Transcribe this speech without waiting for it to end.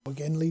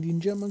Again, ladies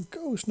and gentlemen,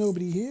 Ghost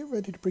Nobody here,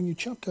 ready to bring you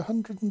chapter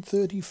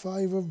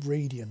 135 of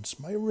Radiance,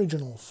 my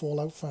original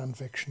Fallout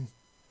fanfiction.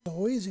 As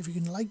always, if you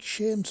can like,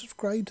 share and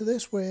subscribe to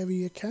this wherever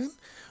you can,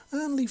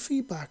 and leave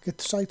feedback at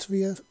sites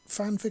via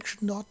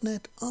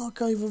fanfiction.net,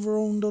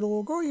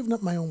 archiveofourown.org, or even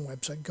at my own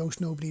website,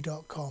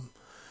 ghostnobody.com.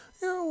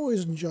 I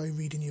always enjoy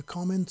reading your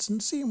comments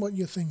and seeing what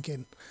you're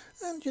thinking.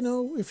 And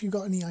if you've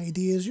got any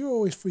ideas, you're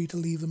always free to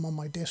leave them on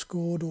my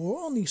Discord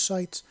or on these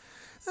sites.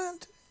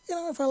 And,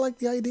 if I like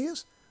the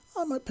ideas,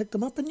 I might pick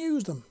them up and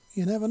use them.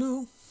 You never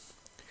know.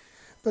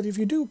 But if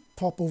you do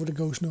pop over to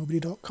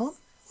ghostnobody.com,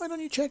 why don't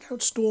you check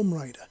out Storm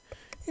Rider?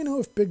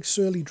 If big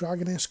surly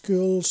dragoness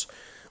girls,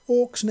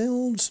 orcs and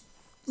elves,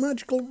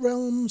 magical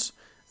realms,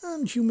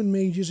 and human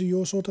mages are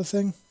your sort of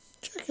thing,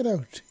 check it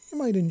out. You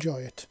might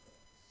enjoy it.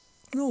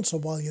 And also,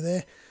 while you're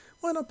there,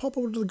 why not pop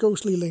over to the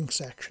Ghostly Links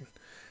section?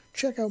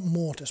 Check out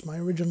Mortis, my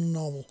original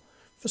novel,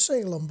 for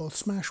sale on both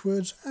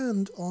Smashwords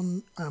and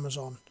on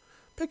Amazon.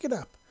 Pick it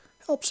up.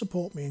 Help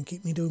support me and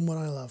keep me doing what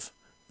I love,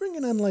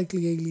 bringing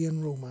unlikely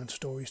alien romance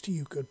stories to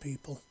you good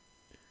people.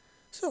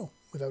 So,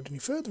 without any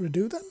further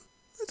ado then,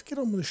 let's get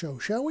on with the show,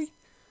 shall we?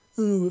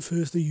 Oh, but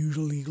first the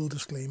usual legal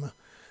disclaimer.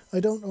 I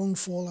don't own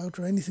Fallout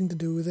or anything to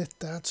do with it,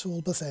 that's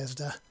all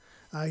Bethesda.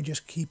 I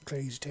just keep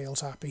Crazy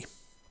Tales happy.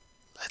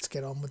 Let's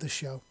get on with the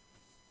show.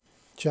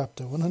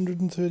 Chapter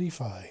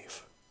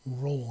 135,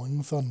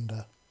 Rolling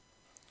Thunder.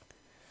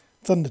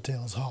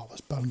 Thundertail's heart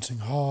was bouncing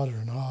harder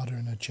and harder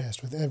in her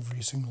chest with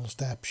every single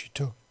step she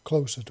took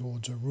closer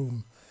towards her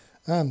room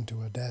and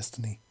to her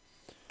destiny.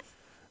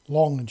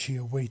 Long had she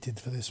awaited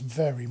for this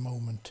very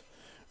moment,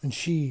 and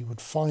she would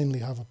finally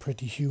have a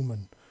pretty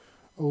human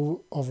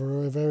of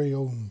her very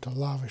own to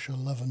lavish her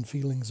love and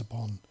feelings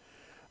upon,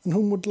 and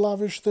whom would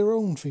lavish their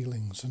own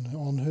feelings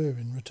on her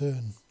in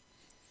return.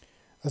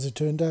 As it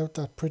turned out,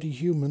 that pretty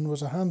human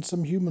was a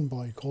handsome human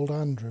boy called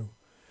Andrew,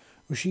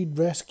 who she'd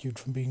rescued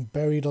from being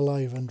buried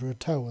alive under a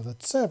tower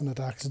that Seven had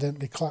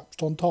accidentally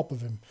collapsed on top of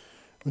him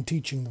when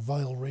teaching the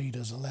vile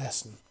raiders a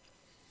lesson.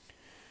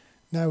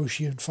 Now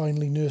she had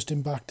finally nursed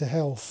him back to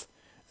health,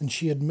 and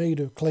she had made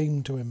her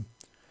claim to him,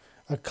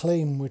 a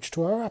claim which,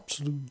 to her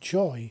absolute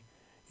joy,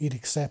 he'd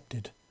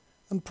accepted,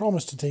 and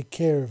promised to take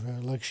care of her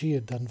like she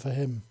had done for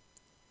him.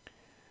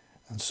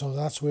 And so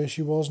that's where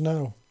she was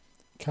now,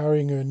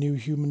 carrying her new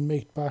human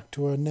mate back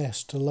to her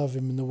nest to love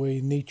him in the way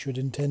nature had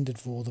intended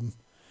for them.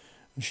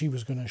 And she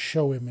was going to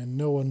show him in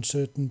no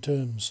uncertain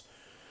terms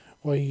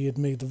why he had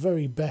made the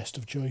very best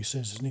of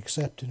choices in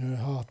accepting her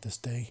heart this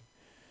day.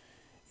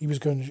 She was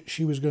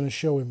going to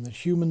show him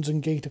that humans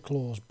and gator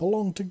claws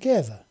belong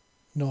together,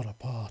 not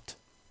apart.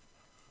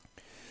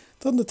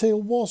 Thundertail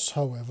was,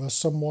 however,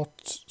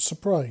 somewhat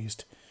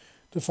surprised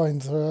to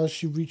find that as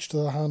she reached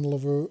the handle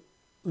of her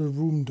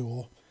room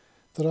door,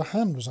 that her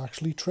hand was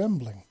actually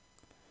trembling,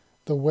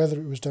 though whether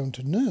it was down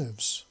to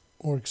nerves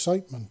or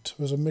excitement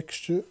was a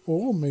mixture,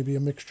 or maybe a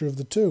mixture of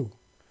the two,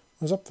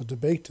 was up for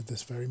debate at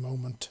this very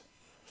moment.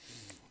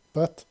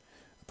 But,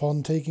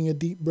 upon taking a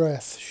deep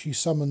breath, she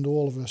summoned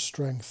all of her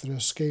strength that her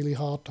scaly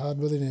heart had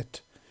within it,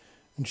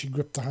 and she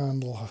gripped the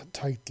handle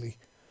tightly,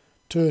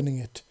 turning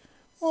it,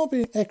 while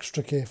being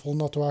extra careful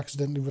not to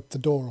accidentally rip the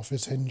door off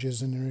its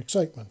hinges in her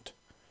excitement.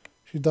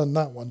 She'd done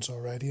that once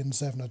already, and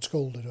Seven had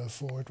scolded her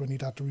for it when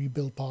he'd had to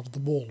rebuild part of the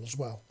wall as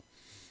well.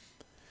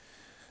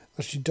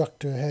 As she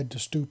ducked her head to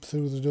stoop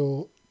through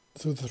the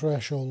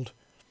threshold,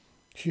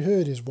 she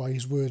heard his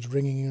wise words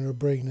ringing in her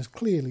brain as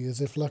clearly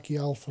as if Lucky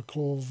Alpha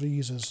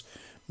Clawvisa's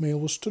male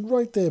was stood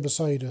right there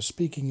beside her,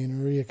 speaking in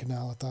her ear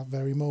canal at that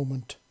very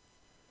moment.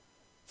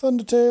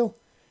 "Thundertail,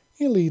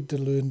 you need to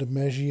learn to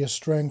measure your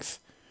strength.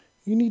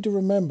 You need to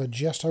remember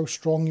just how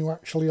strong you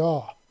actually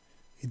are,"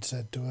 he'd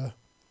said to her.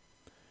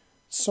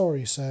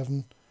 "Sorry,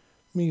 Seven.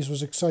 Mees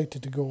was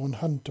excited to go on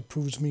hunt to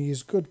prove me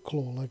his good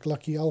claw like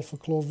Lucky Alpha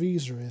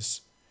Clawvisa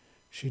is,"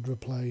 she'd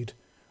replied,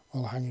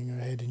 while hanging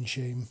her head in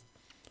shame.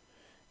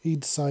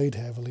 He'd sighed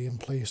heavily and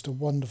placed a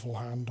wonderful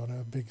hand on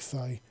her big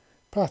thigh,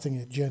 patting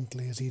it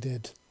gently as he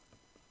did.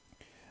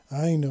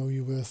 "I know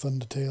you were,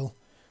 Thundertail,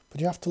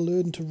 but you have to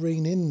learn to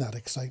rein in that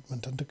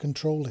excitement and to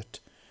control it,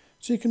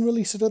 so you can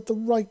release it at the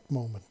right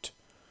moment,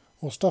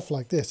 or stuff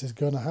like this is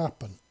going to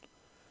happen.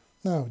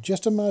 Now,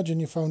 just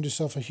imagine you found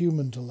yourself a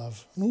human to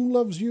love, and who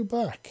loves you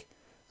back,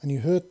 and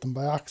you hurt them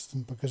by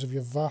accident because of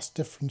your vast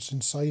difference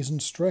in size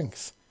and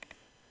strength.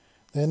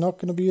 They're not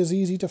going to be as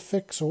easy to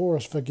fix or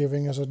as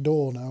forgiving as a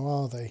door now,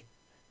 are they?"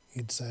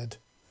 he'd said.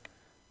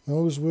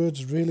 Those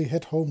words really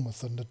hit home with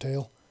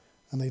Thundertail,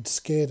 and they'd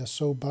scared her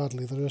so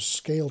badly that her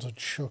scales had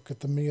shook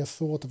at the mere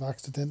thought of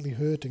accidentally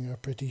hurting her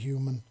pretty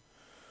human,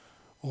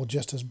 or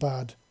just as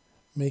bad,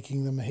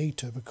 making them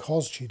hate her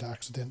because she'd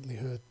accidentally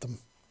hurt them.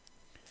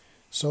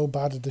 So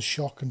bad had the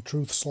shock and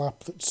truth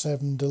slap that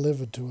Seven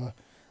delivered to her,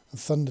 and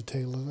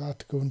Thundertail had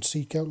to go and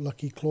seek out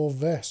Lucky Claw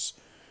Vess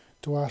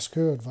to ask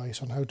her advice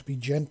on how to be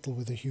gentle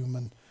with a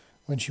human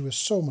when she was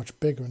so much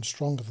bigger and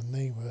stronger than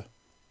they were.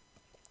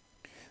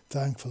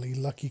 Thankfully,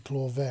 Lucky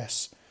Claw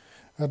Vess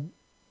had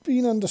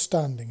been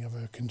understanding of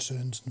her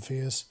concerns and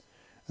fears,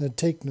 and had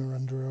taken her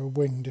under her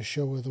wing to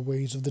show her the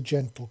ways of the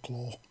gentle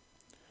claw.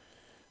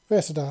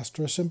 Vess had asked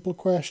her a simple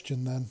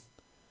question then.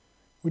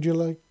 Would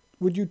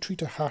you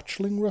treat a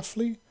hatchling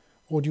roughly,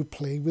 or would you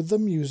play with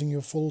them using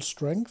your full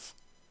strength?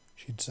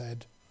 She'd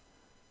said.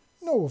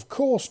 No, of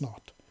course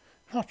not.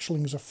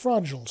 Hatchlings are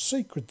fragile,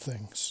 sacred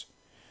things.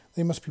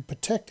 They must be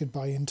protected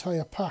by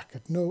entire pack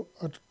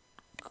at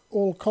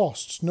all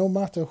costs, no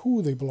matter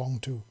who they belong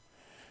to,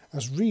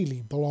 as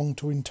really belong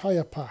to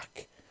entire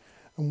pack,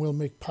 and will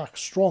make pack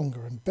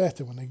stronger and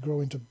better when they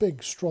grow into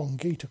big, strong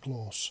gator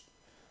claws,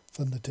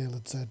 Thundertail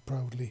had said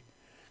proudly,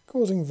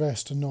 causing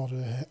Vess to nod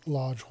her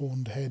large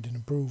horned head in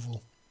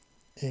approval.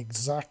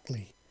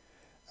 Exactly.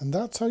 And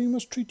that's how you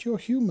must treat your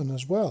human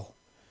as well.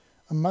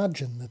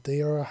 Imagine that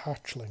they are a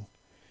hatchling.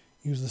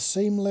 Use the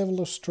same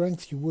level of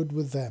strength you would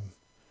with them.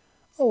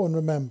 Oh, and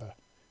remember,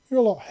 you're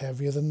a lot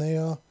heavier than they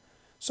are,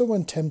 so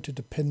when tempted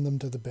to pin them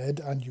to the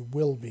bed, and you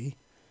will be,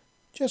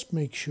 just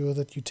make sure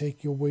that you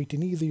take your weight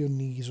in either your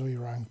knees or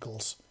your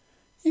ankles.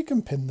 You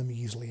can pin them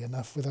easily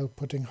enough without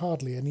putting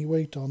hardly any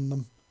weight on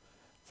them,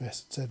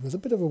 Vess had said with a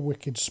bit of a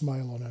wicked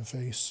smile on her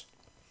face.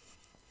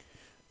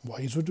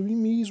 Why would we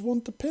Mies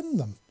want to pin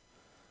them?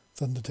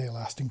 Thundertail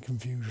asked in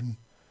confusion,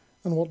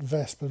 and what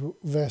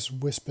Vess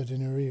whispered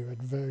in her ear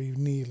had very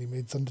nearly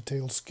made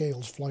Thundertail's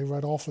scales fly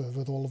right off her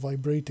with all the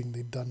vibrating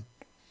they'd done.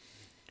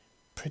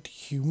 Pretty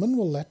human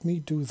will let me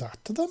do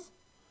that to them?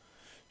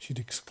 She'd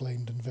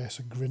exclaimed, and Vess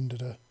had grinned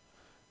at her.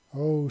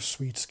 Oh,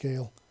 sweet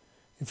Scale,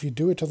 if you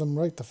do it to them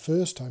right the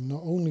first time,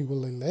 not only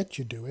will they let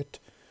you do it,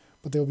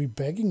 but they'll be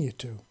begging you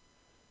to.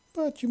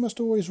 But you must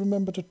always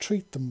remember to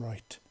treat them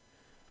right,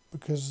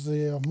 because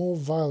they are more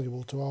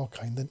valuable to our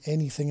kind than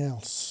anything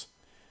else.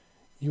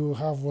 You will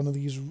have one of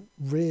these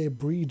rare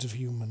breeds of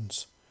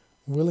humans,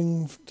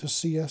 willing to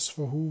see us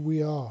for who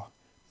we are,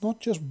 not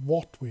just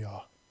what we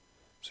are.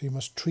 So you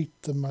must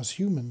treat them as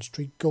humans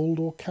treat gold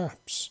or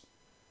caps.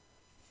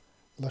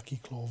 Lucky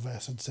Claw,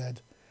 Vess had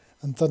said,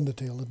 and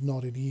Thundertail had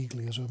nodded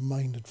eagerly as her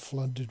mind had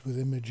flooded with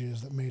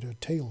images that made her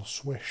tail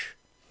swish.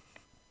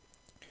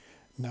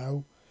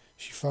 Now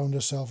she found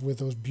herself with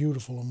those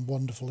beautiful and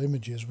wonderful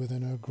images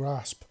within her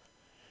grasp.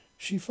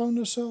 She found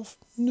herself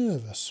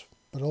nervous,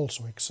 but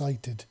also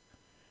excited.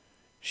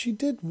 She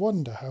did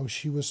wonder how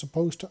she was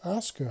supposed to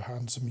ask her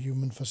handsome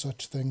human for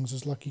such things,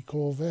 as Lucky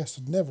Claw Vess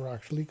had never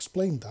actually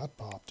explained that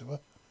part to her.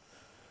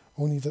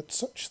 Only that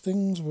such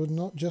things were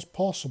not just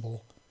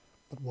possible,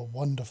 but were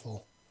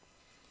wonderful.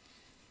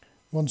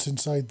 Once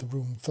inside the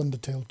room,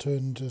 Thundertail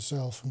turned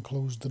herself and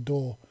closed the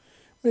door,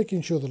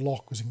 making sure the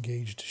lock was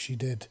engaged as she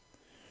did.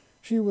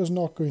 She was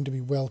not going to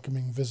be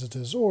welcoming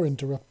visitors or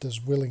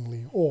interrupters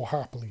willingly or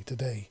happily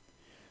today.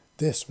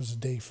 This was a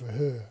day for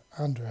her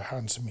and her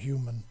handsome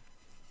human.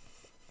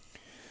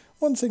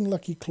 One thing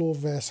Lucky Claw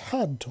Vess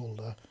had told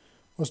her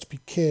was to be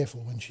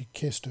careful when she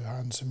kissed her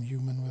handsome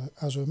human,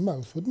 as her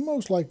mouth would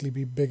most likely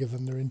be bigger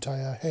than their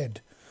entire head,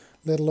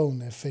 let alone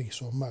their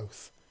face or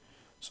mouth.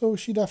 So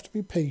she'd have to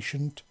be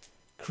patient,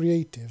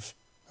 creative,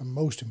 and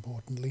most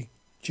importantly,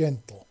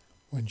 gentle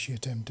when she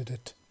attempted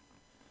it.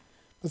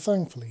 But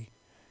thankfully,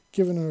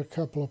 given her a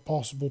couple of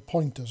possible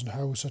pointers on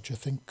how such a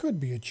thing could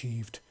be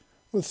achieved,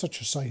 with such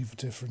a size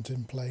difference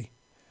in play,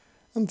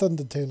 and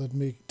Thundertail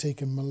had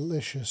taken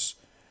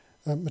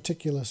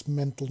meticulous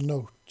mental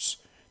notes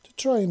to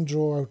try and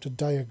draw out a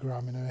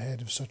diagram in her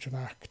head of such an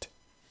act.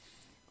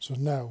 So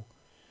now,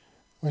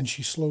 when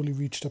she slowly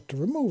reached up to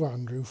remove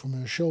Andrew from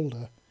her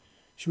shoulder,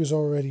 she was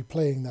already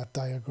playing that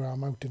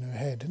diagram out in her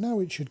head and how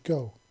it should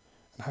go,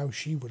 and how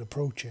she would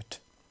approach it.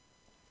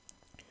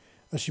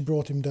 As she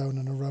brought him down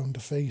and around to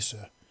face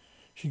her,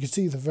 she could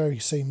see the very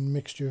same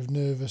mixture of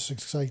nervous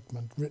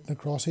excitement written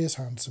across his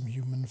handsome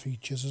human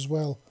features as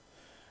well,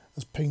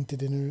 as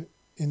painted in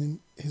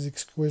his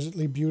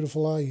exquisitely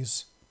beautiful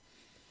eyes.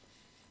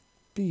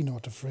 Be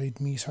not afraid,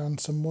 Mies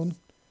handsome one.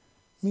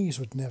 Mies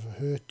would never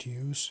hurt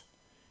yous.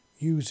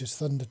 Yous is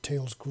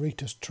Thundertail's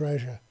greatest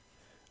treasure,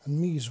 and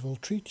Mies will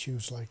treat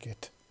yous like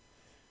it,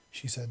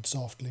 she said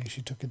softly as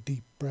she took a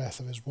deep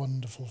breath of his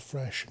wonderful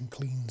fresh and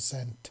clean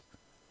scent.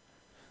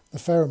 The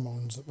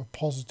pheromones that were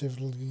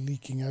positively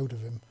leaking out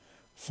of him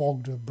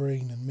fogged her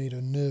brain and made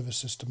her nervous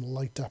system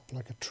light up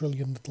like a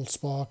trillion little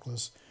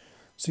sparklers,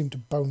 seemed to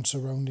bounce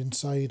around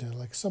inside her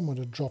like someone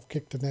had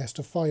drop-kicked a nest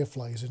of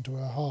fireflies into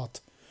her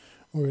heart,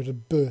 where it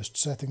had burst,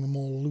 setting them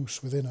all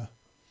loose within her.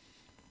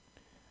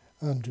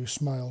 Andrew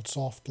smiled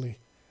softly,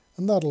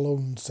 and that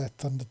alone set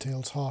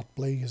Thundertail's heart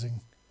blazing.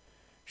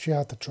 She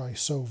had to try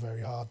so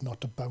very hard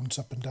not to bounce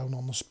up and down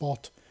on the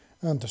spot,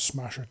 and to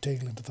smash her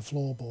tail into the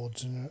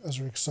floorboards as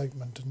her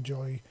excitement and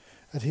joy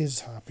at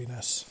his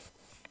happiness.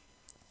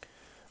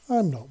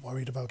 I'm not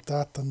worried about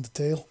that,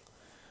 Thundertail.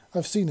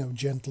 I've seen how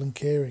gentle and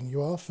caring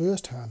you are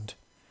firsthand.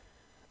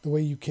 The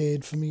way you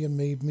cared for me and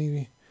made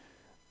me,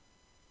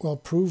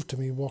 proved to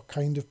me what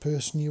kind of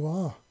person you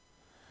are,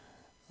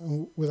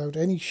 without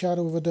any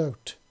shadow of a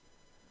doubt.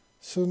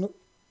 So,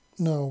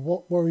 no,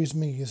 what worries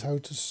me is how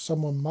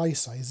someone my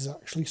size is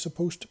actually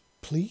supposed to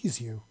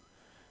please you,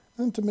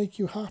 and to make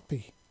you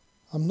happy.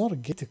 I'm not a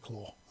gator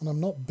claw, and I'm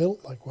not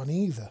built like one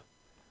either.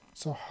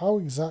 So how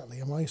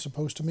exactly am I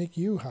supposed to make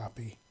you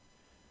happy?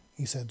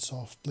 He said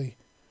softly,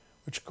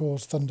 which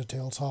caused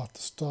Thundertail's heart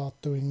to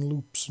start doing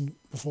loops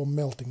before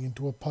melting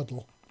into a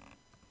puddle.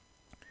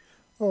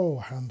 Oh,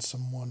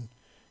 handsome one,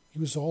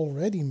 yous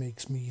already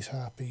makes me's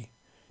happy,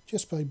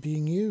 just by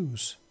being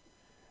yous.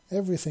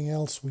 Everything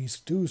else we's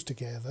does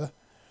together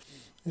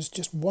is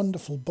just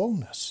wonderful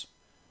bonus.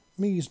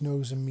 Me's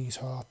knows in me's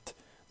heart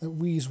that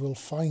we's will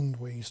find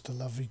ways to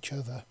love each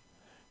other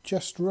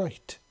just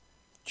right,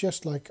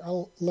 just like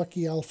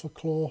Lucky Alpha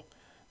Claw,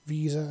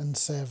 Visa and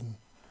Seven,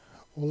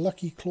 or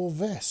Lucky Claw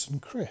Vess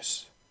and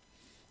Chris.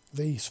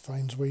 They's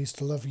finds ways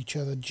to love each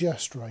other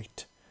just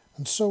right,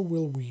 and so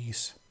will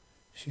we's,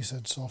 she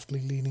said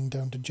softly, leaning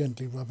down to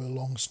gently rub her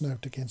long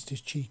snout against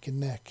his cheek and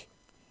neck.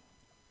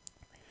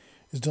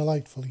 His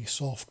delightfully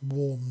soft,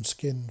 warm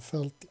skin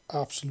felt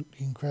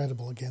absolutely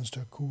incredible against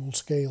her cool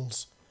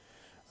scales,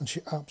 and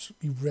she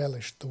absolutely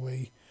relished the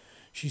way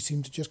she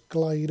seemed to just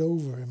glide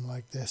over him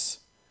like this.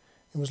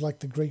 It was like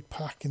the great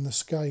pack in the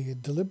sky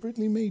had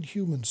deliberately made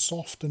humans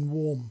soft and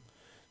warm,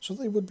 so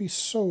they would be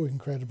so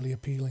incredibly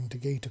appealing to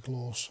gator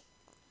claws.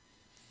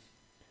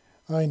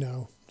 I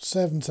know,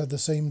 Seven said the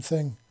same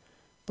thing,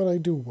 but I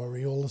do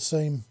worry all the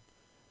same.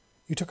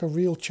 You took a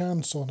real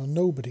chance on a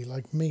nobody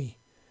like me,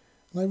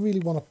 and I really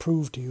want to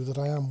prove to you that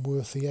I am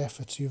worth the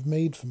efforts you've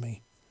made for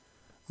me.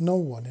 No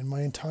one in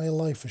my entire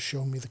life has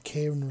shown me the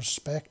care and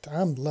respect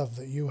and love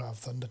that you have,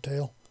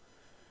 Thundertail.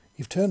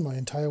 You've turned my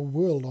entire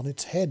world on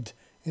its head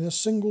in a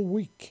single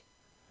week,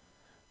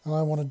 and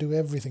I want to do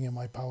everything in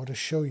my power to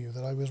show you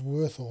that I was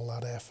worth all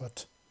that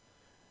effort,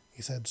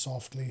 he said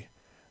softly,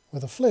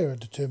 with a flare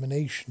of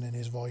determination in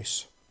his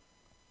voice.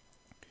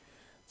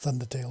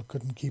 Thundertail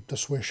couldn't keep the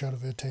swish out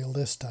of her tail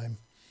this time.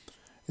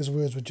 His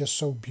words were just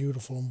so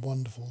beautiful and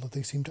wonderful that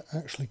they seemed to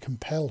actually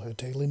compel her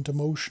tail into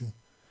motion,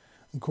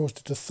 and caused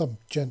it to thump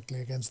gently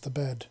against the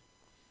bed.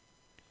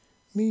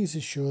 Mees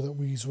is sure that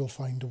we's will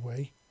find a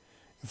way.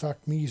 In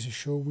fact, Mees is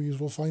sure we's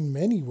will find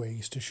many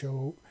ways to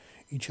show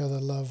each other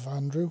love,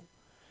 Andrew.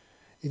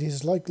 It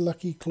is like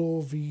Lucky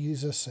Claw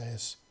Visa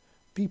says,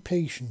 be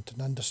patient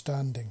and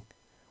understanding,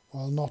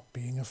 while not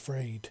being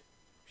afraid,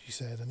 she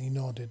said, and he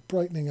nodded,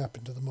 brightening up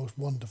into the most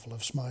wonderful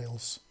of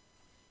smiles.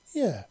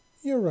 Yeah,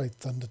 you're right,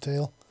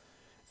 Thundertail.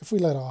 If we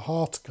let our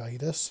hearts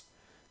guide us,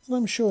 then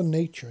I'm sure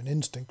nature and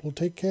instinct will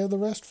take care of the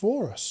rest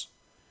for us,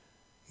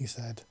 he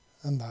said,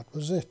 and that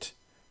was it.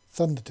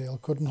 Thundertail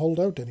couldn't hold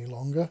out any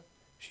longer.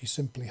 She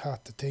simply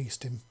had to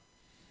taste him.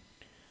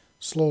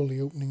 Slowly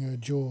opening her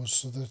jaws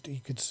so that he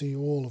could see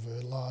all of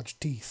her large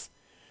teeth,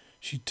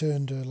 she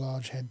turned her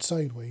large head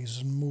sideways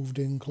and moved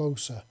in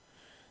closer,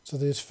 so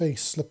that his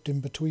face slipped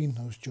in between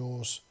those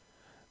jaws.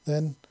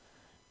 Then,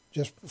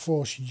 just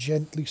before she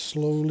gently,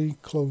 slowly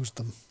closed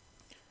them.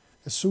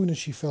 As soon as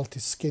she felt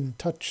his skin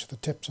touch the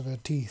tips of her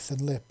teeth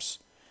and lips,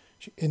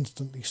 she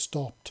instantly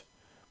stopped,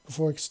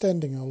 before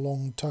extending her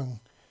long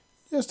tongue,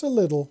 just a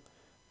little,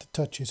 to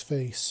touch his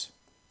face.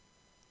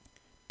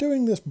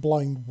 Doing this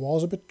blind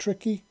was a bit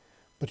tricky,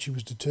 but she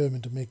was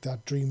determined to make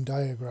that dream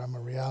diagram a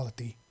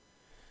reality.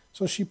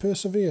 So she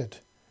persevered,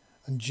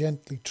 and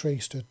gently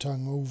traced her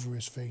tongue over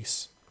his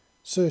face,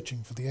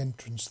 searching for the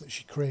entrance that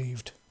she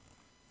craved.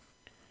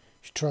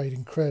 She tried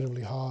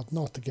incredibly hard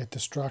not to get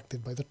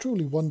distracted by the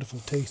truly wonderful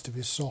taste of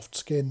his soft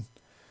skin,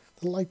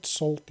 the light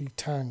salty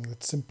tang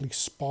that simply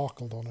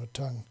sparkled on her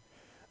tongue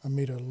and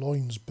made her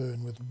loins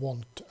burn with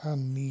want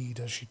and need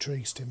as she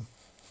traced him.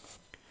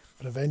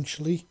 But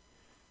eventually,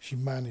 she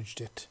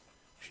managed it.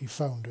 She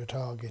found her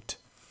target.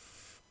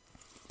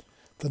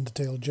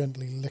 Thundertail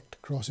gently licked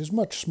across his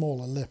much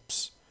smaller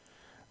lips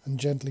and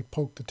gently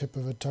poked the tip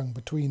of her tongue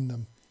between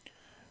them,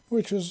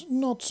 which was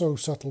not so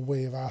subtle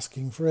way of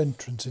asking for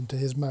entrance into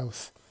his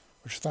mouth,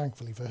 which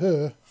thankfully for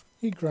her,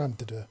 he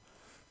granted her,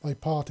 by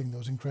parting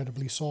those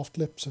incredibly soft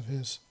lips of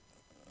his.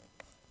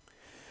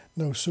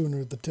 No sooner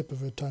had the tip of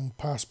her tongue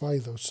passed by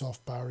those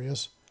soft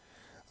barriers,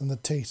 than the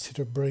taste hit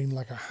her brain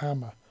like a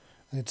hammer,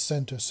 and it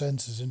sent her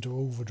senses into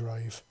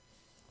overdrive.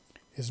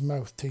 His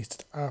mouth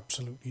tasted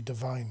absolutely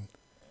divine.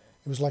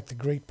 It was like the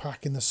great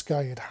pack in the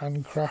sky had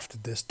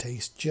handcrafted this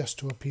taste just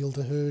to appeal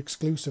to her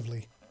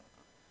exclusively.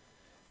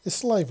 His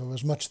saliva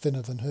was much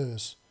thinner than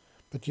hers,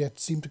 but yet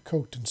seemed to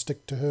coat and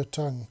stick to her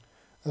tongue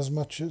as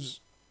much as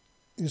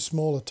his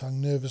smaller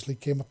tongue nervously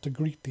came up to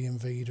greet the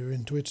invader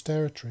into its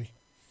territory.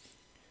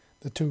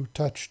 The two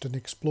touched and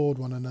explored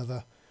one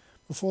another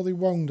before they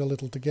wound a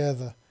little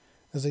together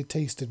as they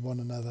tasted one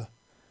another,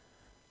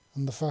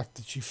 and the fact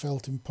that she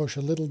felt him push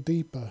a little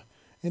deeper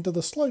into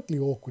the slightly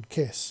awkward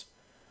kiss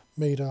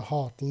made her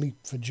heart leap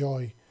for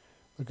joy,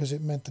 because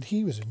it meant that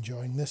he was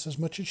enjoying this as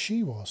much as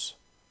she was.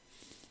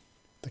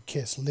 The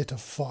kiss lit a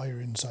fire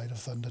inside of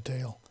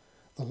Thundertail,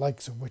 the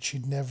likes of which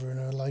she'd never in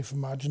her life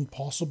imagined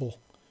possible.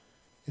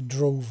 It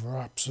drove her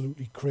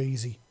absolutely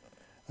crazy,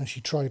 and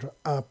she tried her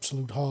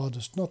absolute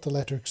hardest not to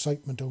let her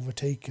excitement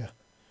overtake her.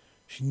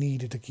 She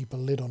needed to keep a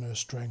lid on her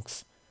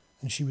strength,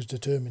 and she was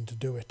determined to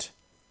do it.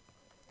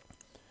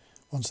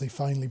 Once they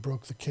finally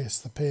broke the kiss,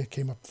 the pair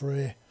came up for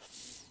air,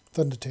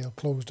 Thundertail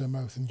closed her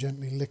mouth and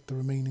gently licked the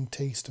remaining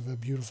taste of her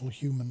beautiful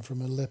human from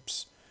her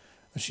lips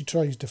as she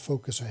tried to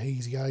focus her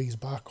hazy eyes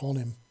back on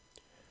him.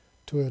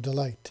 To her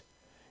delight,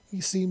 he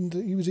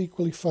was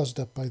equally fuzzed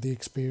up by the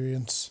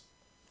experience.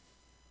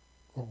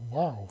 "Oh,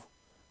 wow,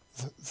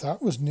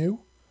 that was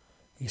new,"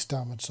 he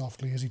stammered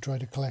softly as he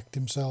tried to collect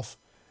himself,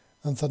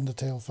 and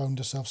Thundertail found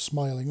herself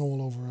smiling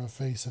all over her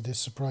face at his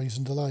surprise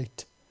and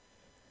delight.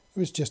 It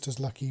was just as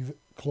Lucky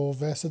Claw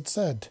Vess had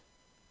said.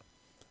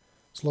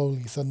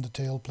 Slowly,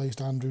 Thundertail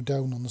placed Andrew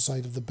down on the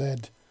side of the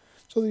bed,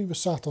 so that he was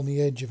sat on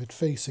the edge of it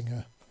facing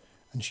her,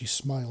 and she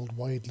smiled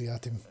widely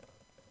at him.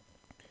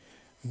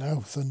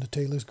 "Now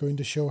Thundertail is going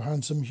to show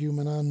handsome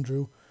human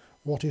Andrew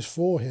what is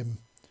for him.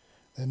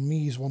 Then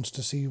Mies wants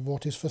to see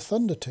what is for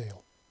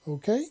Thundertail,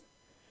 okay?"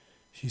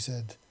 she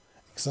said,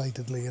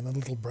 excitedly and a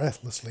little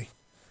breathlessly,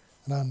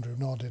 and Andrew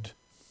nodded.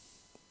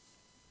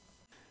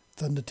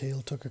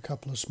 Thundertail took a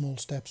couple of small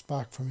steps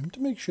back from him to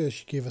make sure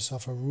she gave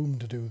herself a room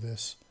to do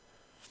this.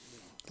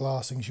 The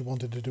last thing she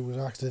wanted to do was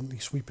accidentally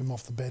sweep him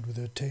off the bed with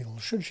her tail,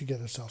 should she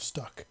get herself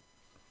stuck.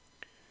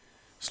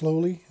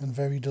 Slowly and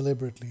very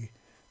deliberately,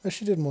 as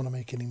she didn't want to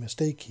make any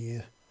mistake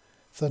here,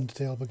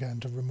 Thundertail began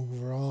to remove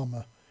her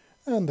armour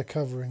and the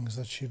coverings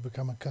that she had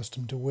become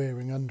accustomed to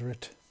wearing under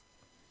it.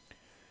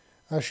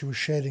 As she was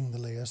shedding the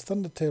layers,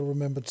 Thundertail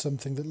remembered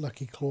something that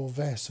Lucky Claw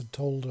Vess had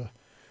told her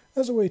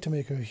as a way to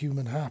make her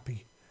human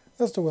happy,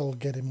 as to well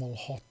get him all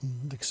hot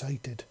and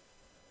excited.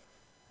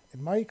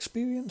 "In my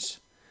experience,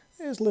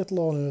 there's little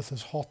on earth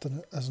as hot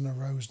as an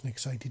aroused and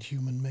excited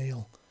human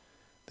male.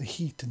 The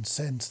heat and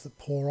scents that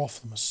pour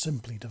off them are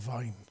simply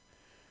divine.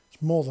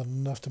 It's more than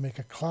enough to make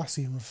a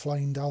classy and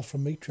refined alpha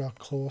matriarch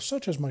claw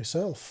such as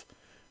myself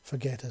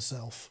forget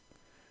herself.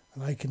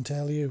 And I can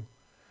tell you,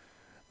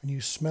 when you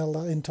smell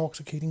that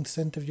intoxicating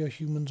scent of your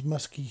human's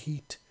musky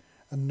heat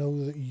and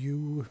know that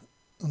you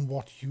and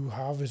what you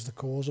have is the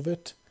cause of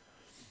it,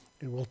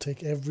 it will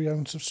take every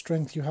ounce of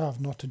strength you have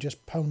not to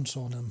just pounce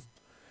on him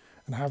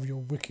and have your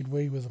wicked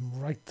way with them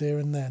right there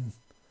and then.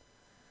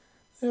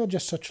 They are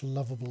just such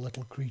lovable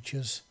little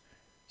creatures.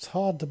 It's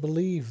hard to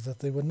believe that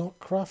they were not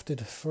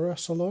crafted for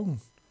us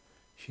alone,"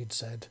 she'd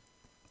said.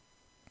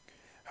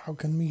 "How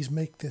can Mies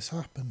make this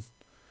happen?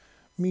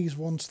 Mies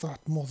wants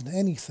that more than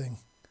anything,"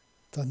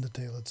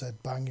 Thundertail had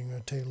said, banging her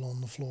tail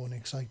on the floor in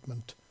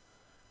excitement.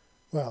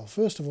 "Well,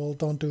 first of all,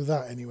 don't do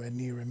that anywhere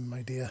near him,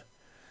 my dear.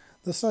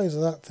 The size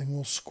of that thing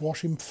will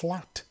squash him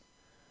flat.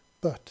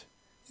 But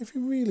if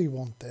you really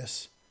want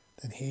this,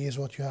 then here's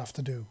what you have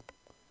to do,"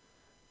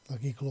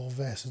 Lucky Claw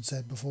Vess had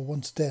said before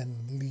once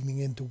then, leaning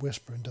in to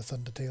whisper into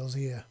Thundertail's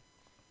ear.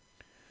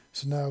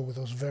 So now, with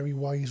those very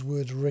wise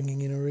words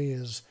ringing in her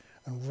ears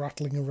and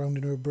rattling around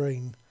in her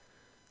brain,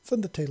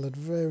 Thundertail had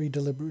very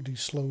deliberately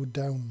slowed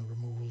down the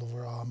removal of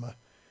her armour,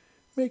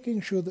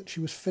 making sure that she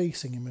was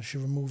facing him as she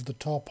removed the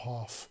top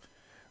half,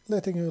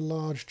 letting her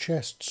large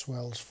chest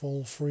swells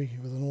fall free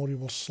with an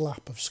audible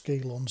slap of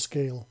scale on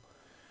scale,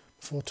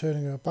 before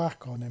turning her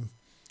back on him,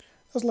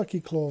 as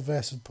Lucky Claw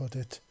Vess had put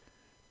it,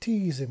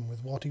 tease him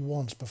with what he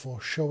wants before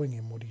showing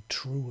him what he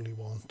truly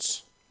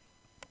wants.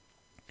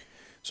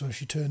 So as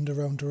she turned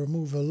around to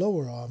remove her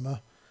lower armour,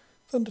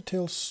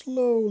 Thundertail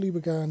slowly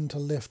began to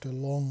lift her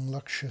long,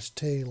 luscious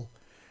tail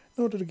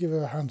in order to give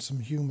her handsome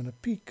human a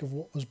peek of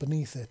what was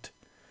beneath it,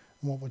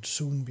 and what would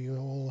soon be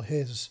all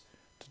his,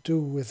 to do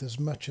with as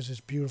much as his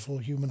beautiful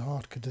human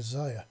heart could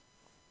desire.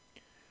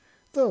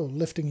 Though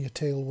lifting your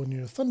tail when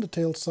you're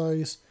Thundertail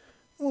size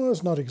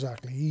was not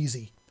exactly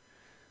easy,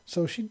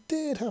 so she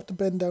did have to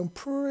bend down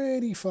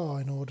pretty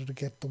far in order to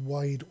get the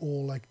wide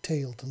oar-like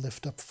tail to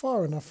lift up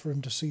far enough for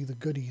him to see the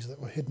goodies that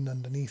were hidden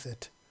underneath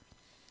it.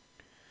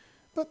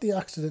 But the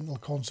accidental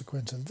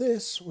consequence of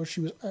this was she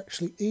was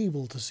actually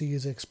able to see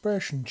his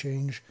expression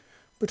change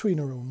between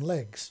her own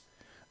legs,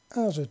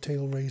 as her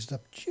tail raised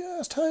up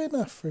just high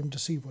enough for him to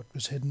see what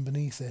was hidden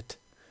beneath it.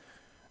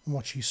 And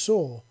what she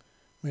saw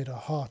made her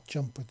heart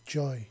jump with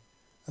joy,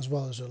 as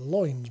well as her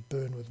loins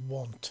burn with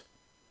want.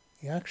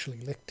 He actually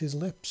licked his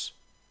lips.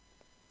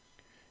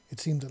 It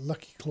seemed that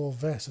Lucky Claw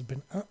Vess had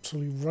been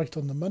absolutely right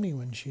on the money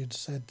when she had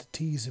said to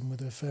tease him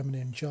with her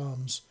feminine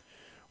charms,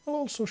 while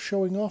also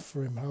showing off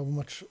for him how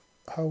much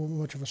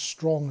of a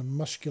strong and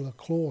muscular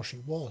claw she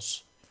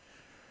was.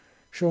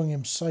 Showing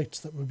him sights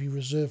that would be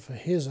reserved for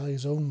his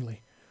eyes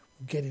only,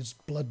 would get his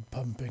blood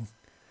pumping.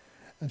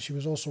 And she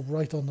was also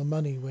right on the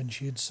money when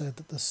she had said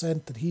that the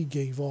scent that he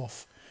gave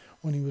off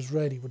when he was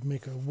ready would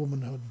make her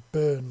womanhood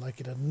burn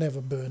like it had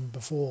never burned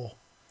before.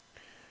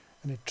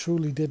 And it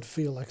truly did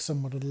feel like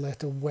someone had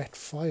lit a wet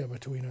fire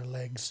between her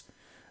legs,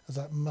 as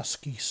that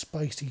musky,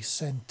 spicy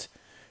scent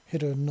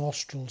hit her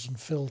nostrils and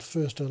filled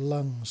first her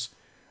lungs,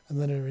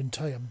 and then her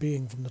entire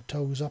being from the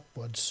toes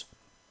upwards.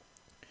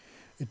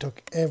 It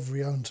took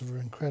every ounce of her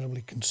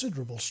incredibly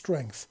considerable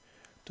strength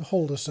to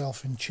hold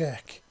herself in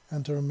check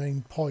and to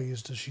remain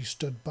poised as she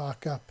stood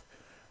back up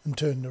and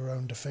turned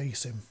around to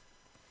face him.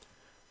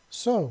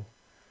 "So,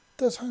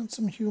 does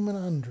handsome human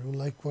Andrew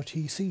like what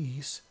he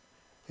sees?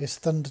 Is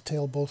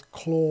Thundertail both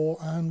claw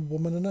and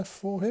woman enough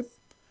for him?"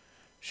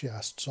 she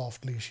asked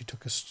softly as she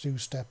took a few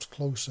steps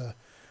closer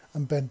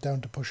and bent down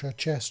to push her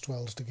chest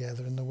wells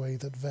together in the way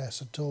that Vess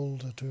had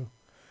told her to,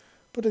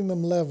 putting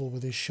them level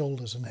with his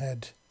shoulders and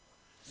head.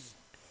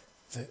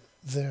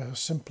 There are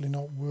simply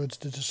not words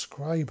to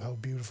describe how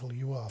beautiful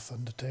you are,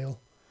 Thundertail.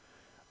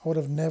 I would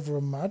have never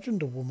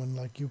imagined a woman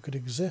like you could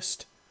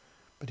exist,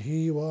 but here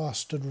you are,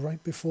 stood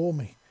right before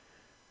me,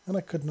 and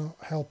I could not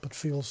help but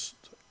feel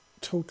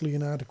totally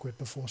inadequate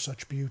before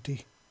such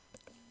beauty,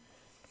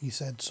 he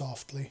said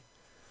softly.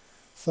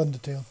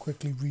 Thundertail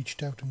quickly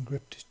reached out and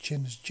gripped his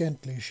chin as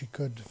gently as she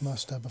could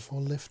muster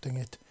before lifting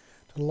it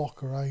to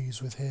lock her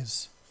eyes with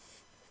his.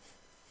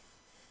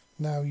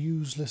 Now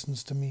Hughes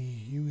listens to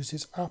me. Hughes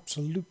is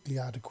absolutely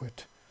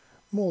adequate.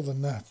 More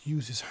than that,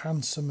 Hughes is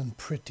handsome and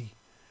pretty.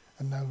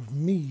 And now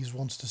Mies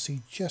wants to see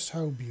just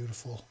how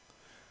beautiful.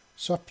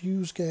 Sup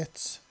Hughes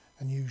gets,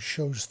 and Hughes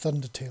shows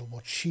Thundertail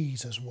what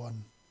she's has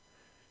won,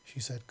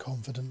 she said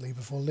confidently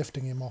before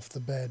lifting him off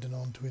the bed and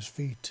onto his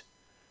feet.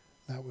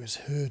 Now it was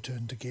her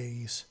turn to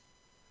gaze.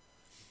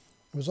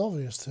 It was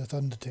obvious to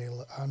Thundertail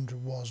that Andrew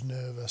was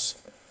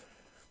nervous.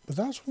 But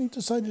that's when he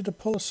decided to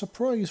pull a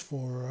surprise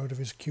for her out of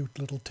his cute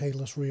little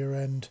tailless rear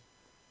end,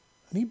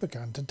 and he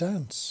began to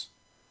dance.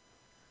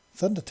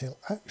 Thundertail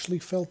actually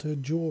felt her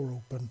jaw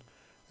open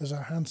as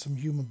our handsome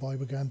human boy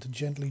began to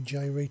gently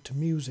gyrate to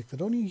music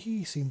that only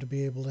he seemed to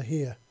be able to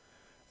hear,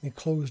 and he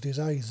closed his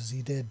eyes as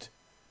he did.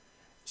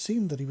 It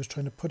seemed that he was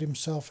trying to put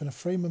himself in a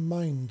frame of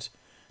mind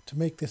to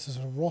make this as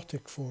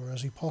erotic for her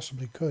as he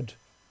possibly could,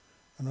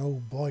 and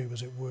oh boy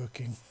was it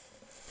working.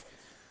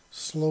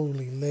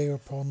 Slowly, layer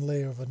upon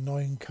layer of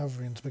annoying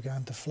coverings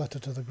began to flutter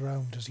to the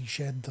ground as he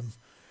shed them,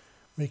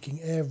 making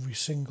every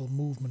single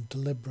movement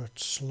deliberate,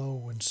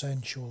 slow and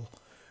sensual,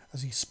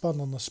 as he spun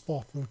on the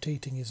spot,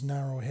 rotating his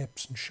narrow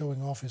hips and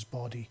showing off his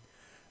body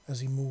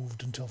as he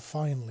moved until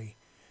finally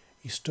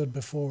he stood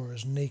before her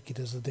as naked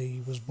as the day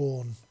he was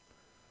born.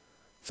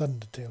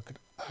 Thundertail could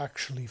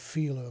actually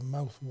feel her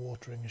mouth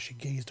watering as she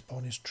gazed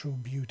upon his true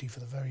beauty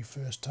for the very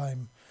first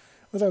time,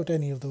 without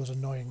any of those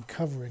annoying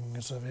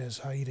coverings of his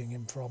hiding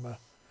him from her,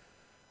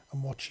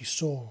 and what she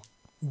saw,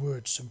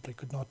 words simply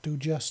could not do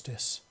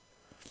justice.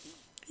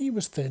 He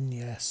was thin,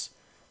 yes,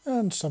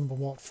 and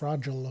somewhat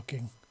fragile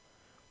looking,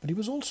 but he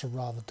was also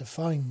rather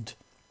defined.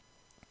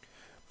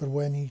 But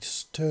when he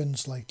turned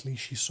slightly,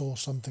 she saw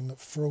something that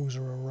froze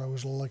her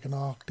arousal like an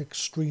Arctic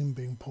stream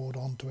being poured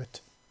onto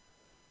it.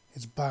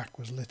 His back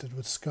was littered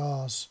with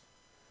scars.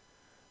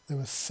 There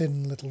were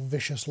thin little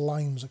vicious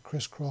lines that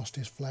crisscrossed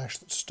his flesh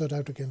that stood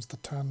out against the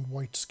tanned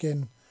white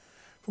skin,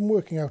 from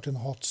working out in the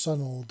hot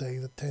sun all day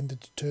that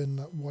tended to turn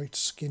that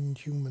white-skinned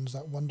humans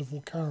that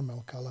wonderful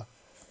caramel colour.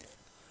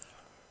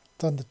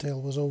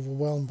 Thundertail was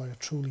overwhelmed by a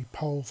truly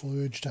powerful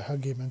urge to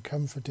hug him and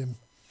comfort him,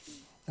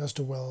 as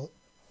to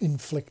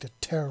inflict a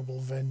terrible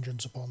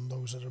vengeance upon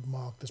those that had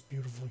marked this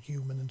beautiful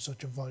human in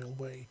such a vile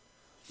way.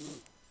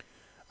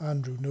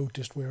 Andrew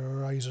noticed where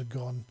her eyes had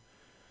gone,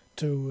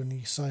 too, and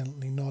he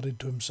silently nodded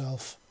to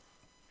himself.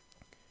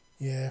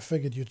 Yeah, I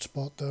figured you'd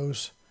spot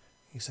those,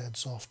 he said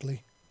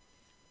softly.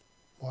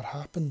 What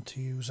happened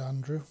to you,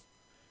 Andrew?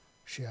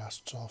 She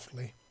asked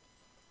softly.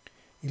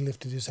 He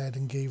lifted his head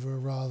and gave her a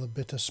rather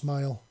bitter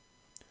smile.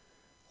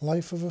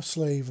 Life of a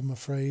slave, I'm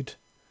afraid.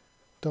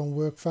 Don't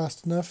work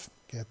fast enough?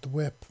 Get the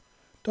whip.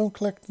 Don't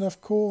collect enough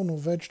corn or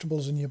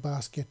vegetables in your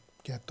basket?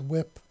 Get the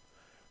whip.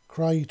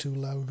 Cry too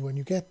loud when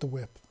you get the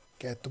whip?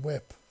 Get the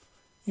whip.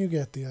 You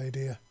get the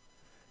idea,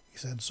 he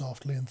said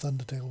softly, and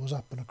Thundertail was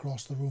up and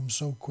across the room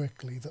so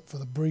quickly that for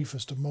the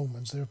briefest of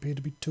moments there appeared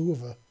to be two of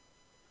her.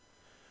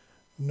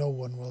 No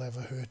one will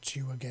ever hurt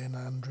you again,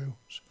 Andrew.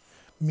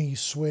 Me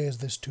swears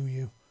this to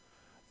you.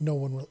 No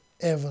one will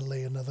ever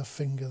lay another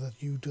finger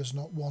that you does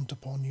not want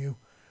upon you,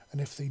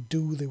 and if they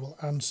do, they will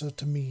answer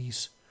to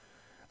me's,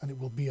 and it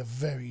will be a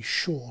very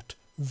short,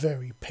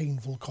 very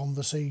painful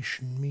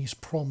conversation, me's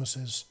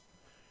promises,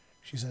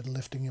 she said,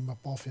 lifting him up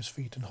off his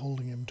feet and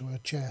holding him to her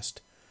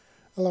chest,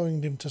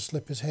 allowing him to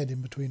slip his head in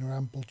between her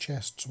ample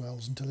chest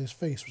swells until his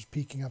face was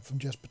peeking up from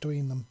just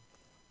between them.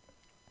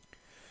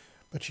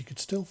 But she could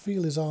still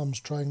feel his arms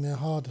trying their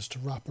hardest to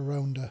wrap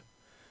around her,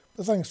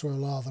 but thanks to her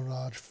rather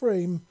large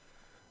frame,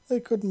 they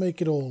couldn't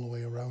make it all the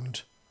way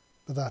around.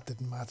 But that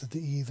didn't matter to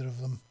either of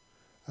them,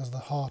 as the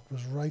heart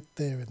was right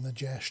there in the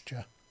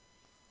gesture.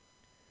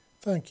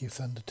 Thank you,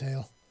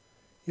 Thundertail.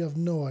 You have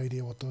no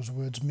idea what those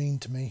words mean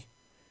to me,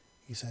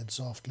 he said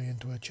softly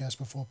into her chest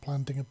before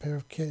planting a pair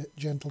of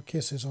gentle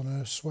kisses on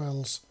her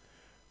swells,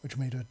 which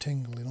made her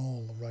tingle in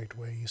all the right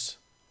ways.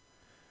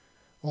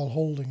 While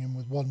holding him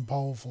with one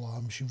powerful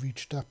arm, she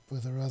reached up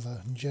with her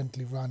other and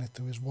gently ran it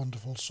through his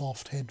wonderful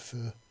soft head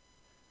fur.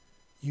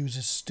 Yous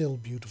is still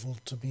beautiful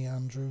to me,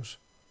 Andrews.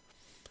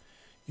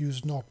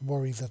 Yous not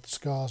worry that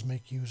scars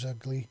make yous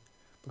ugly,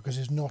 because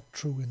it's not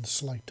true in the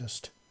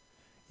slightest.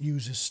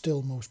 Yous is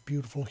still most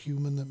beautiful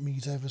human that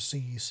me's ever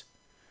sees.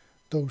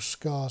 Those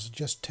scars are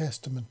just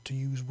testament to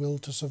yous' will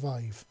to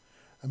survive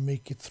and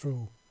make it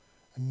through.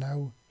 And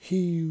now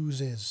here yous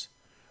is,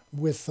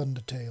 with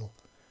Thundertail,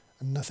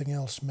 and nothing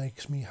else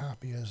makes me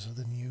happier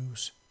than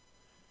yous,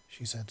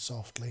 she said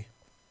softly.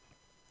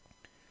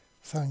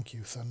 Thank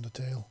you,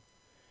 Thundertail.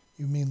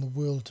 You mean the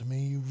world to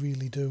me, you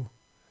really do.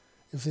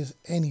 If there's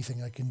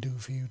anything I can do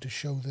for you to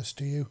show this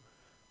to you,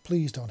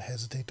 please don't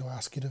hesitate to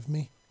ask it of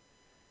me,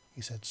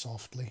 he said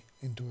softly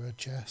into her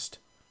chest.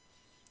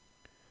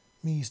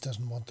 Mees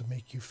doesn't want to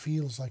make you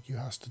feel like you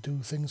has to do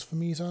things for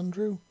Mees,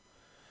 Andrew.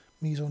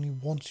 Mees only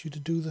wants you to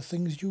do the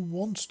things you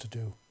wants to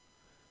do,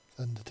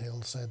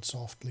 Thundertail said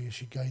softly as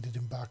she guided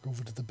him back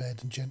over to the bed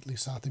and gently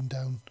sat him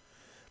down.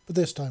 But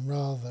this time,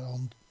 rather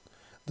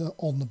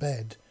on the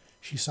bed,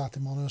 she sat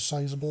him on her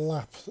sizable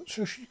lap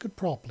so she could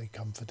properly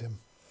comfort him.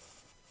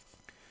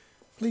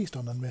 Please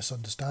don't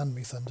misunderstand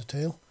me,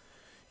 Thundertail.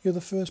 You're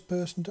the first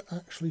person to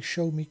actually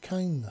show me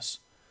kindness,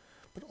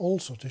 but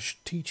also to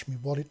teach me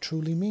what it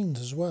truly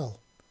means as well.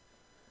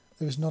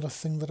 There is not a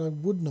thing that I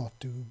would not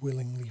do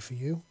willingly for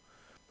you,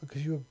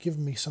 because you have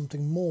given me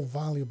something more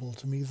valuable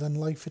to me than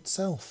life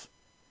itself.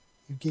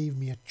 You gave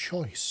me a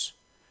choice,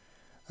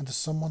 and to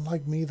someone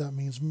like me that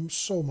means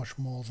so much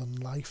more than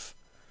life,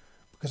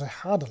 because I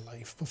had a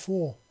life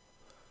before,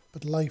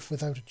 but life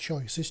without a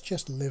choice is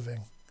just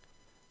living.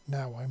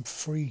 Now I'm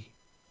free,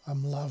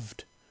 I'm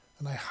loved,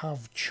 and I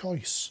have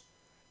choice,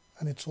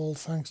 and it's all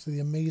thanks to the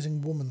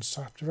amazing woman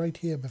sat right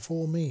here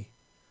before me.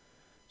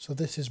 So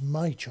this is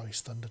my choice,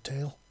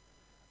 Thundertail.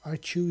 I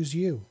choose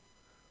you,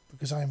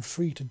 because I am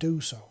free to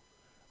do so,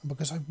 and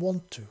because I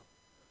want to.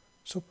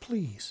 So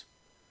please,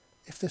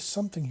 if there's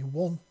something you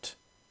want,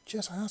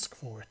 just ask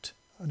for it,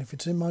 and if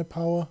it's in my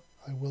power,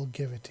 I will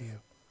give it to you,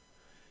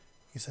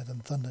 he said,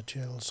 and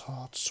Thundertail's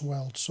heart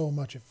swelled so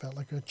much it felt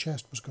like her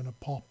chest was going to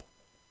pop.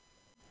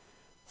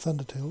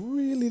 Thundertail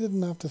really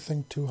didn't have to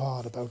think too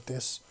hard about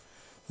this,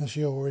 as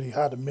she already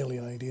had a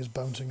million ideas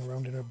bouncing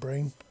around in her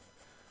brain.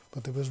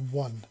 But there was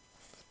one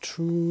that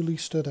truly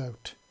stood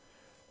out,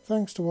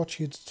 thanks to what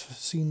she had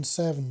seen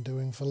Seven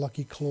doing for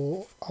Lucky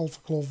Claw, Alpha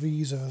Claw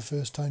Visa the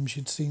first time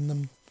she'd seen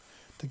them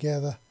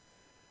together.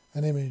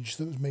 An image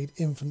that was made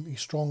infinitely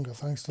stronger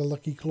thanks to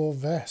Lucky Claw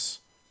Vess.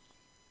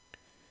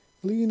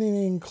 Leaning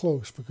in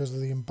close because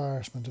of the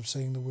embarrassment of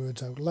saying the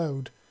words out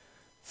loud,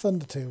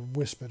 Thundertail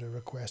whispered a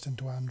request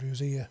into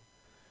Andrew's ear,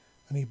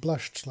 and he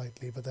blushed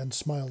slightly but then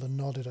smiled and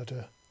nodded at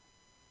her.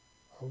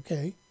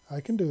 Okay,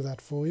 I can do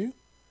that for you,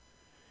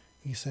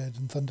 he said,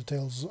 and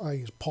Thundertail's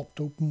eyes popped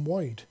open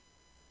wide.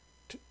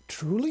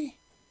 Truly?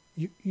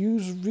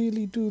 Yous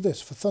really do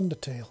this for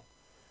Thundertail?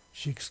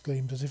 She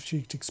exclaimed as if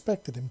she'd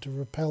expected him to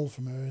repel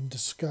from her in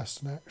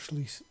disgust,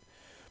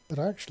 but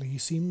actually he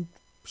seemed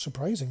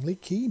surprisingly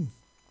keen.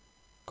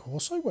 Of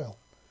course I will.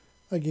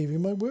 I gave you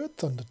my word,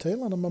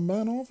 Thundertail, and I'm a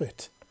man of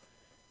it,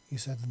 he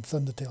said, and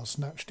Thundertail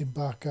snatched him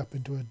back up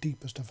into her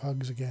deepest of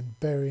hugs again,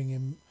 burying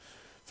him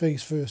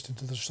face first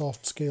into the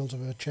soft scales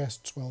of her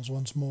chest swells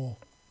once more.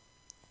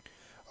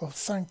 Oh,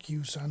 thank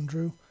yous,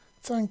 Andrew,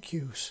 thank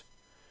yous,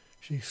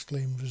 she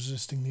exclaimed,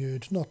 resisting the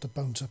urge not to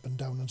bounce up and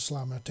down and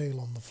slam her tail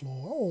on the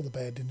floor or the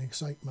bed in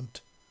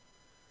excitement.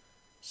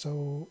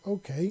 So,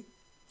 okay,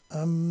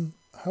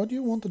 how do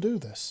you want to do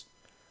this?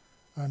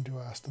 Andrew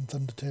asked, and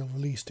Thundertail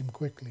released him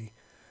quickly,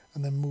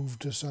 and then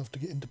moved herself to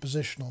get into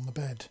position on the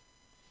bed.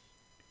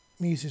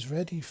 Mees is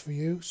ready for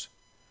yous,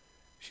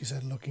 she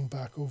said, looking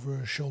back over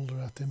her shoulder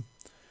at him,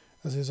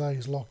 as his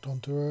eyes locked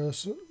onto her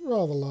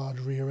rather large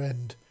rear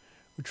end,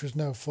 which was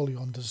now fully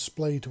on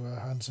display to her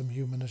handsome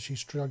human as she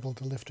struggled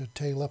to lift her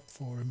tail up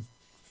for him.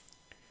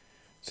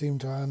 It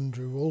seemed to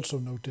Andrew also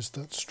noticed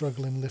that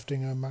struggle in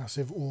lifting her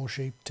massive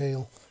oar-shaped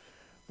tail,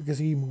 because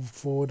he moved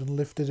forward and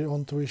lifted it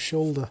onto his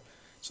shoulder,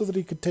 so that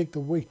he could take the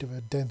weight of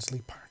her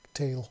densely packed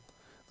tail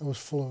that was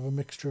full of a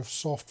mixture of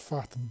soft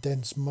fat and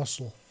dense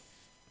muscle.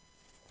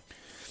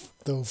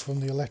 Though from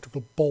the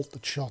electrical bolt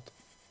that shot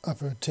up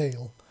her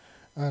tail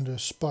and her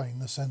spine,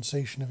 the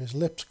sensation of his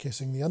lips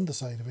kissing the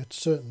underside of it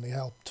certainly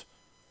helped.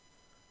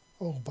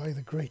 Oh, by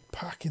the great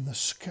pack in the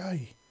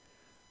sky!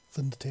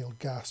 Thundertail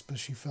gasped as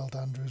she felt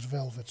Andrew's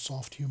velvet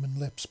soft human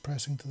lips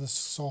pressing to the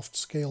soft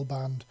scale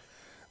band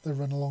that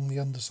ran along the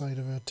underside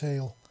of her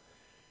tail.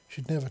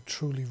 She'd never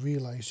truly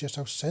realised just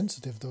how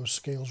sensitive those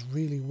scales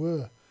really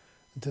were,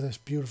 until this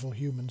beautiful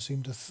human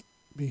seemed to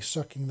be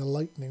sucking the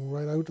lightning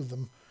right out of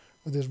them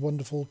with his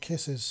wonderful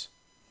kisses.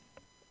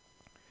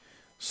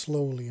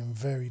 Slowly and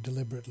very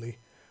deliberately,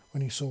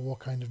 when he saw what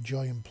kind of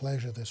joy and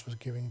pleasure this was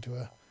giving to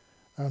her,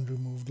 Andrew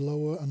moved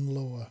lower and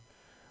lower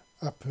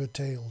up her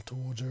tail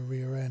towards her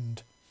rear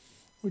end,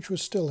 which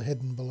was still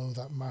hidden below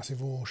that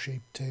massive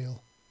oar-shaped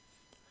tail.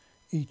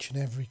 Each and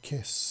every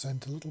kiss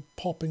sent a little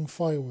popping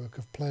firework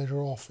of pleasure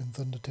off in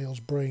Thundertail's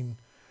brain,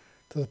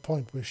 to the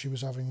point where she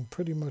was having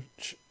pretty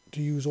much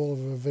to use all of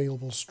her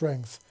available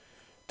strength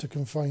to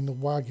confine the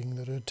wagging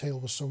that her tail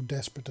was so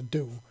desperate to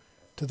do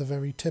to the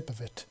very tip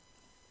of it.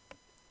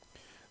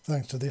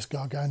 Thanks to this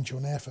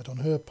gargantuan effort on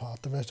her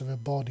part, the rest of her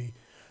body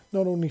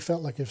not only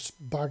felt like a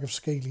bag of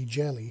scaly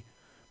jelly,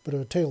 but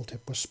her tail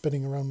tip was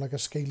spinning around like a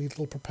scaly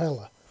little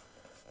propeller.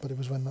 But it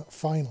was when that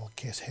final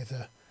kiss hit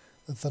her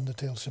that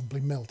Thundertail simply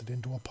melted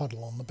into a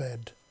puddle on the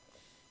bed.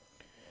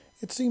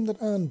 It seemed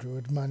that Andrew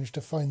had managed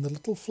to find the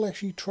little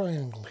fleshy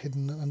triangle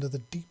hidden under the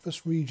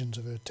deepest regions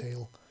of her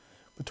tail,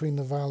 between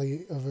the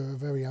valley of her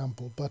very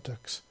ample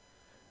buttocks,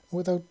 and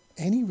without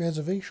any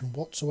reservation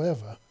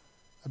whatsoever,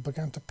 had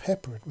began to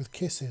pepper it with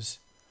kisses,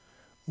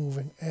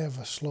 moving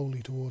ever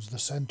slowly towards the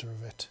centre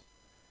of it.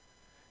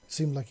 It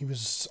seemed like he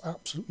was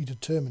absolutely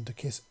determined to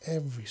kiss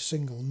every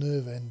single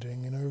nerve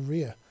ending in her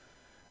rear,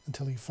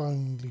 until he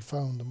finally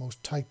found the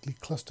most tightly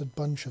clustered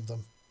bunch of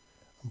them,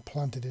 and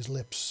planted his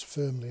lips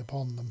firmly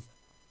upon them.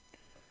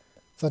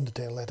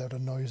 Thundertail let out a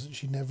noise that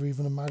she never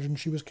even imagined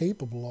she was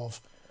capable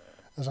of,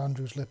 as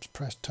Andrew's lips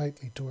pressed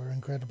tightly to her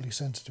incredibly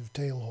sensitive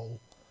tail hole,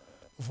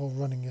 before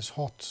running his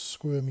hot,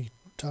 squirmy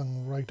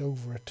tongue right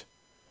over it.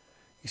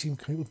 He seemed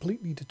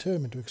completely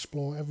determined to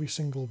explore every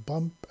single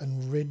bump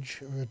and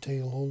ridge of her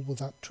tail hole with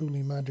that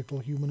truly magical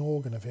human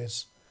organ of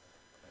his.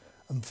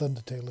 And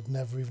Thundertail had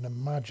never even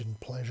imagined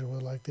pleasure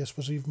like this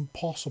was even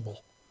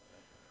possible.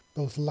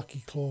 Both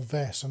Lucky Claw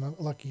Vess and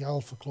Lucky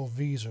Alpha Claw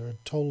Visa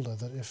had told her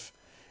that if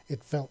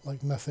it felt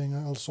like nothing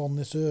else on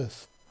this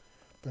earth,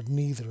 but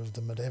neither of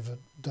them had ever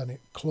done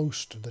it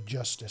close to the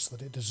justice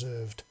that it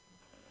deserved.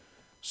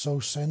 So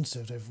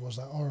sensitive was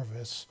that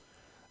orifice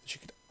that she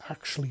could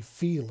actually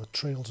feel the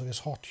trails of his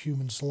hot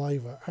human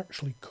saliva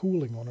actually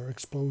cooling on her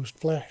exposed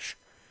flesh.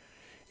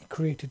 It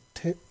created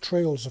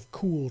trails of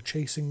cool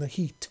chasing the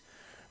heat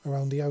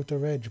around the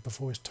outer edge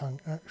before his tongue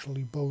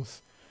actually,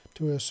 both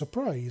to her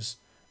surprise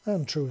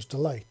and truest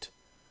delight,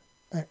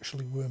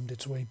 actually wormed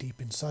its way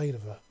deep inside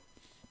of her.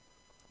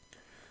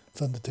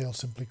 Thundertail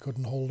simply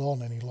couldn't hold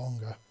on any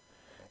longer.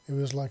 It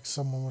was like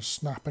someone was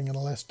snapping an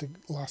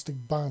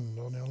elastic band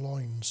on her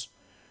loins,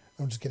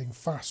 and was getting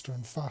faster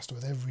and faster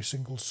with every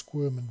single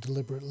squirm and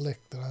deliberate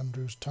lick that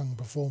Andrew's tongue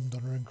performed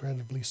on her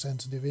incredibly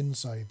sensitive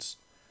insides.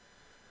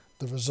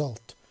 The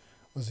result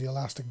was the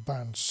elastic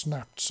band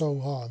snapped so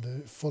hard that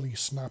it fully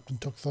snapped and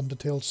took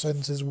Thundertail's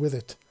senses with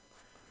it.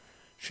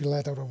 She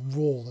let out a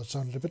roar that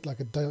sounded a bit like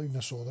a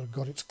dinosaur that had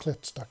got its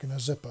clit stuck in a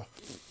zipper,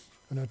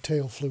 and her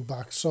tail flew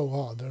back so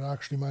hard that it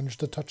actually managed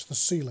to touch the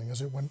ceiling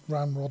as it went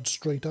ramrod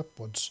straight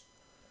upwards.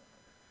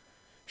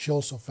 She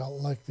also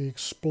felt like the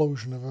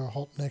explosion of her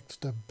hot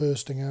nectar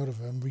bursting out of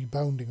her and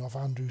rebounding off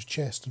Andrew's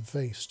chest and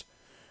face,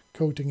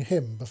 coating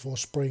him before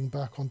spraying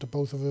back onto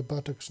both of her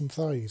buttocks and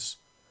thighs.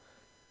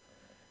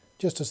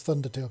 Just as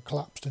Thundertail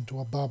collapsed into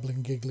a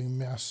babbling, giggling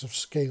mass of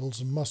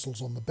scales and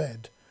muscles on the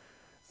bed,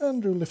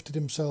 Andrew lifted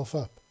himself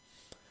up,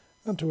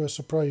 and to her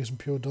surprise and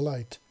pure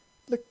delight,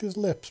 licked his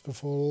lips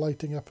before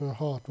lighting up her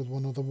heart with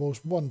one of the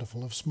most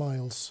wonderful of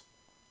smiles.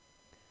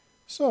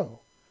 "So,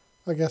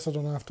 I guess I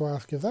don't have to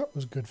ask if that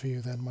was good for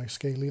you then, my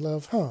scaly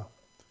love, huh?"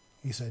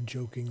 he said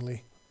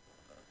jokingly.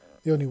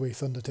 The only way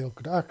Thundertail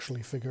could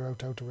actually figure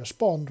out how to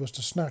respond was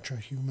to snatch her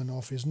human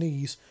off his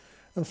knees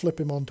and flip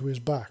him onto his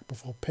back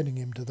before pinning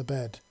him to the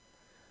bed,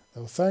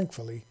 though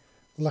thankfully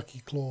Lucky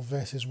Claw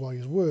Vess's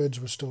wise words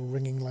were still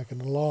ringing like an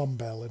alarm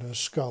bell in her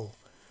skull,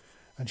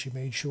 and she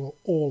made sure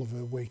all of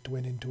her weight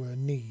went into her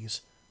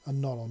knees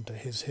and not onto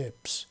his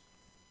hips.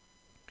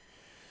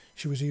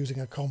 She was using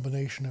a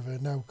combination of her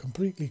now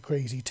completely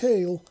crazy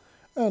tail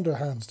and her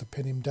hands to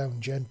pin him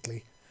down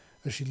gently,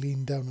 as she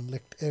leaned down and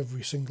licked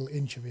every single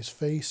inch of his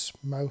face,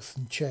 mouth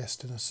and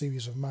chest in a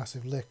series of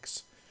massive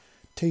licks,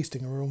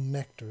 tasting her own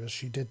nectar as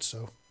she did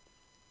so.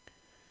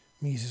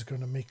 "Mies is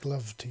going to make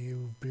love to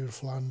you,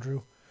 beautiful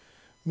Andrew.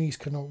 Mies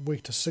cannot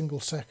wait a single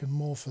second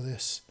more for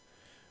this.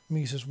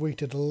 Mies has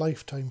waited a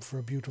lifetime for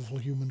a beautiful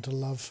human to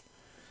love,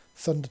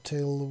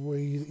 Thundertail the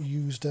way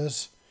you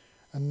does,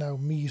 and now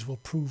Mies will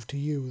prove to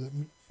you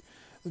that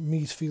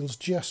Mies feels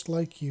just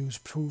like you's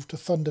proved to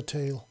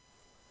Thundertail,"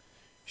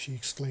 she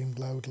exclaimed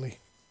loudly.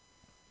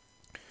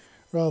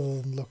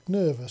 Rather than look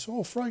nervous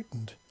or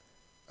frightened,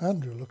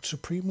 Andrew looked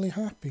supremely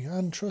happy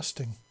and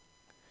trusting.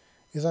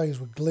 His eyes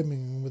were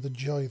glimmering with a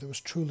joy that was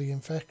truly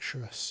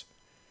infectious.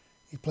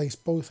 He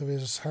placed both of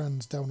his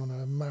hands down on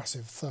her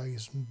massive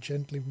thighs and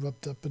gently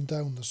rubbed up and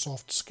down the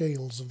soft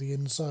scales of the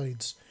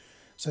insides,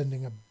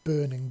 sending a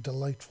burning,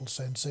 delightful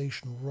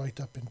sensation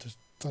right up into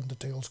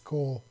Thundertail's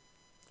core.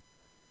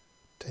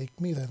 "Take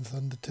me then,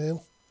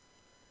 Thundertail.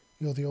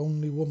 You're the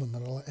only woman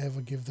that I'll ever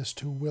give this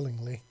to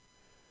willingly.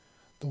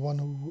 The one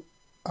who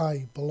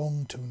I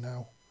belong to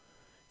now.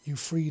 You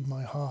freed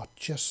my heart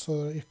just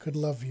so that it could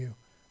love you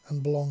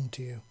and belong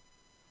to you.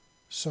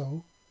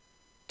 So,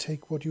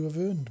 take what you have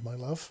earned, my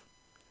love,"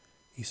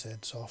 he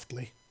said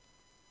softly.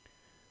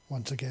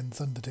 Once again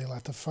Thundertail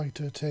had to fight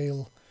her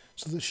tail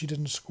so that she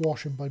didn't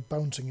squash him by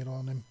bouncing it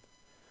on him.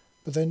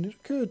 But then it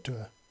occurred to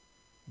her,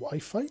 why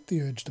fight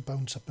the urge to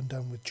bounce up and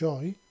down with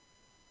joy?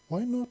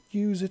 Why not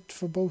use it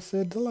for both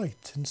their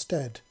delight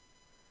instead?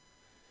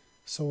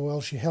 So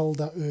while she held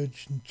that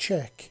urge in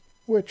check,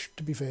 which,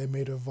 to be fair,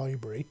 made her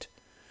vibrate,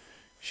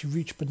 she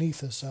reached beneath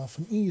herself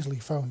and easily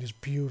found his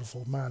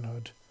beautiful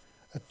manhood,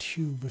 a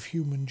tube of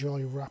human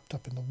joy wrapped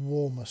up in the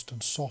warmest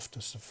and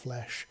softest of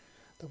flesh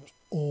that was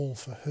all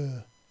for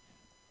her.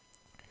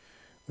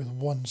 With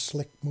one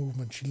slick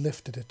movement she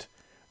lifted it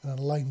and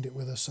aligned it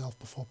with herself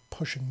before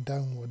pushing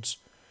downwards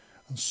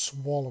and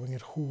swallowing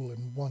it whole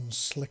in one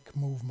slick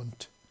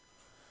movement.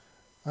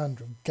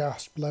 Andrew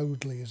gasped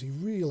loudly as he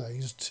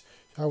realised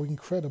how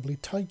incredibly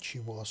tight she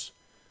was.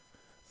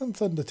 And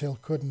Thundertail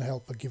couldn't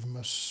help but give him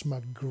a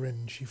smug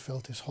grin. She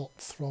felt his hot,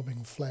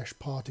 throbbing flesh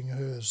parting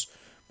hers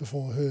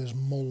before hers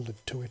moulded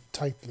to it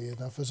tightly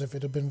enough as if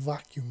it had been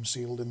vacuum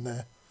sealed in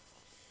there.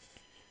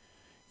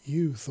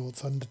 You thought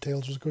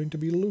Thundertail's was going to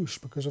be loose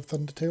because of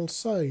Thundertail's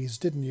size,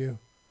 didn't you?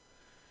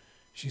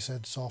 She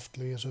said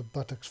softly as her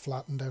buttocks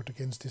flattened out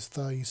against his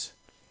thighs.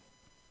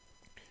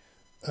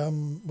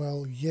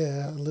 Well,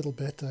 yeah, a little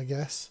bit, I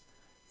guess,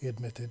 he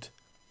admitted.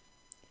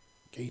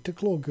 Gator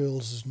Claw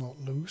Girls is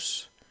not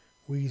loose.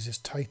 We's is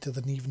tighter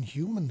than even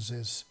humans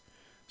is,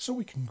 so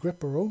we can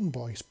grip our own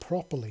boys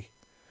properly.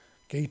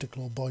 Gator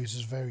Claw boys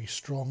is very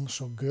strong,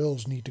 so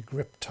girls need to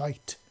grip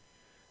tight.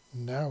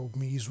 Now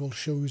Mies will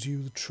show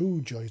you the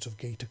true joys of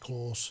Gator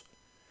Claws,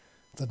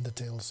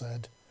 Thundertail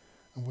said,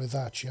 and with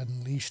that she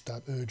unleashed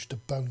that urge to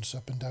bounce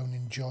up and down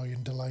in joy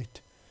and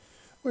delight,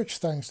 which,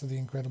 thanks to the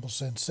incredible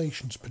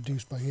sensations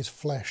produced by his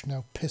flesh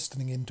now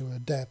pistoning into her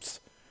depths,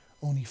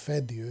 only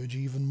fed the urge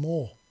even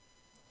more.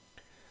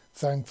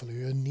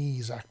 Thankfully her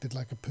knees acted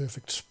like a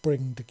perfect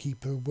spring to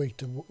keep her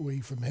weight away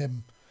from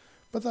him,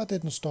 but that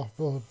didn't stop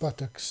her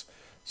buttocks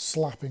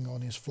slapping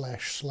on his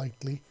flesh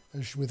slightly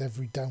as with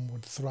every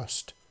downward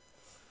thrust.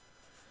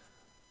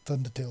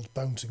 Thundertail's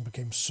bouncing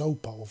became so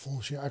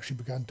powerful she actually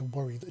began to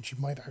worry that she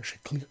might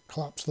actually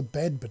collapse the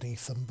bed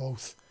beneath them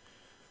both.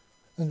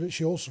 And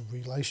she also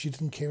realised she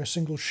didn't care a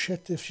single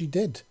shit if she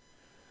did,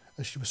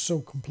 as she was so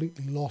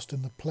completely lost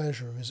in the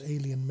pleasure of his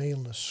alien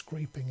maleness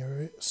scraping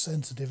her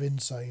sensitive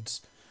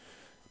insides,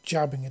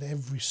 jabbing at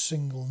every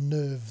single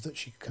nerve that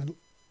she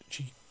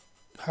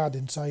had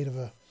inside of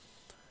her,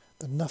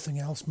 that nothing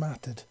else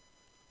mattered,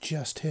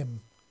 just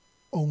him,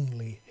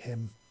 only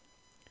him.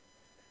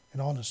 In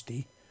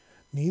honesty,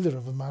 neither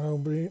of them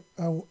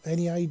had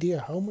any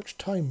idea how much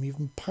time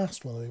even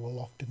passed while they were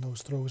locked in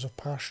those throes of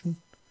passion.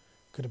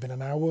 Could have been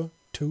an hour,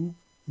 2,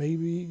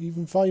 maybe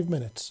even 5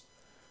 minutes.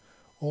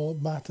 All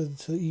that mattered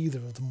to either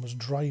of them was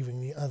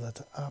driving the other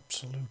to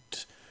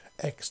absolute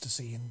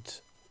ecstasy and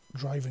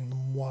driving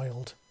them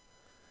wild.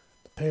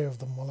 The pair of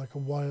them were like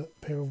a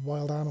pair of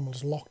wild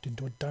animals locked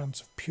into a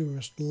dance of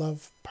purest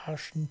love,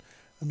 passion,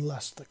 and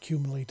lust that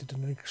accumulated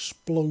in an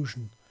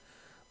explosion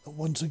that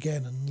once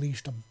again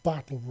unleashed a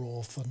battle roar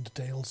of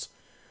Thundertails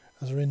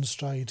as her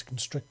insides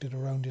constricted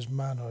around his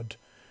manhood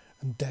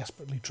and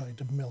desperately tried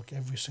to milk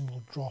every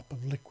single drop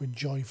of liquid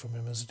joy from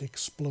him as it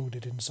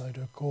exploded inside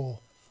her core.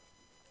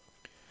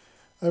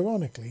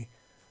 Ironically,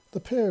 the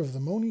pair of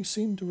them only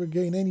seemed to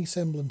regain any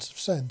semblance of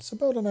sense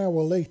about an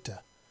hour later,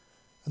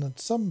 and at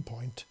some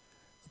point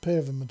the pair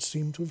of them had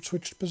seemed to have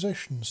switched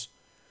positions,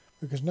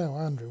 because now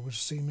Andrew was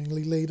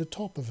seemingly laid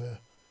atop of her,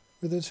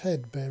 with his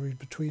head buried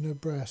between her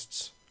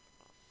breasts.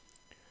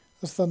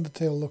 As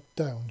Thundertail looked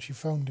down, she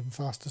found him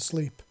fast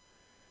asleep,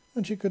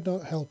 and she could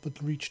not help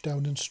but reach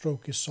down and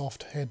stroke his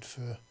soft head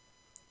fur.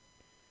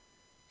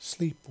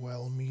 Sleep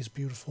well, Mies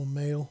beautiful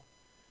male.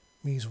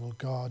 Mies will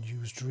guard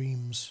you's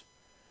dreams,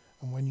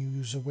 and when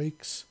you's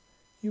awakes,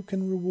 you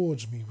can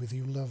rewards me with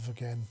you love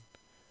again,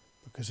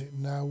 because it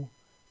now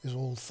is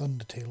all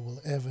Thundertail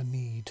will ever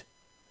need,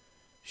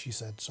 she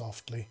said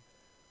softly,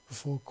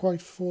 before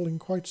falling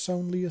quite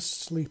soundly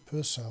asleep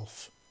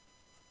herself.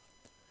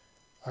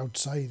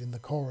 Outside in the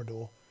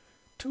corridor,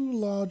 2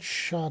 large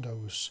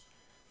shadows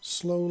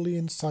slowly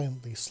and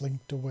silently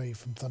slinked away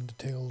from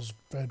Thundertail's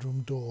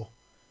bedroom door,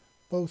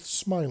 both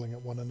smiling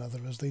at one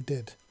another as they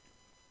did.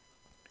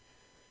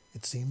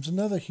 It seems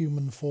another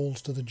human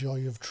falls to the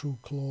joy of true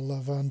claw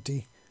love,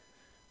 Auntie,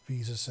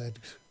 Visa said,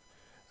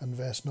 and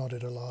Vess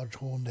nodded her large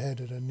horned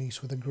head at her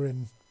niece with a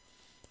grin.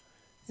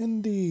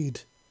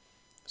 Indeed.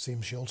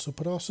 Seems she also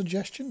put our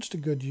suggestions to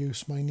good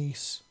use, my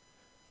niece,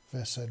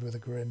 Vess said with a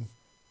grin.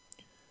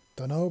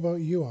 Dunno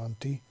about you,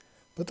 Auntie,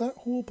 but that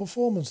whole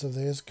performance of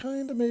theirs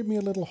kinda made me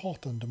a little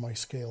hot under my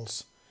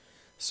scales.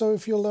 So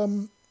if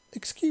you'll,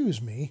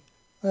 excuse me,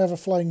 I have a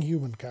flying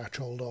human catch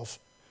hold of,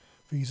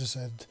 Visa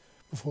said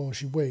before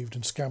she waved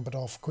and scampered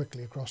off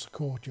quickly across the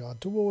courtyard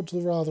towards the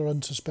rather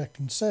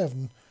unsuspecting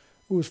Seven,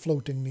 who was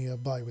floating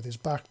nearby with his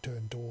back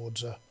turned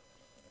towards her.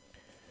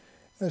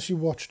 As she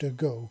watched her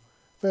go,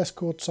 Vess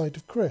caught sight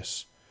of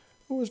Chris,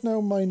 who was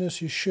now minus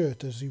his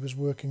shirt as he was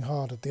working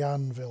hard at the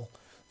anvil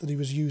that he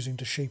was using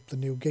to shape the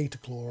new Gator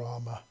Claw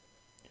armour.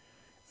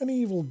 An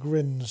evil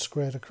grin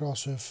spread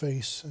across her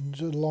face, and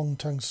her long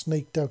tongue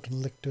snaked out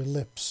and licked her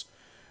lips,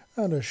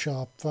 and her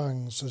sharp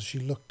fangs as she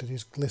looked at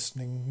his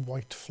glistening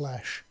white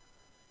flesh.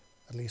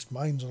 At least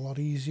mine's a lot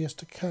easier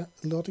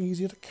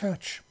to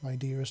catch, my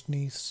dearest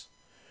niece,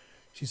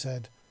 she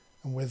said,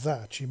 and with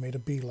that she made a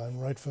beeline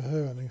right for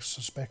her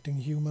unsuspecting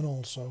human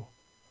also.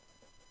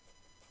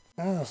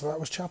 So that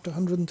was chapter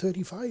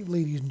 135,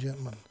 ladies and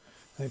gentlemen,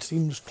 and it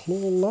seems claw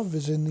love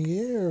is in the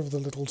air of the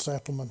little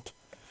settlement.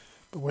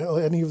 But will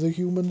any of the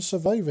humans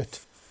survive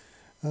it?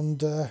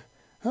 And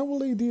how will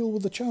they deal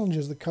with the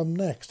challenges that come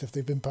next if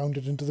they've been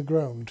pounded into the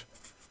ground?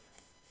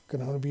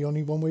 Can only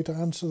be one way to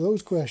answer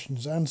those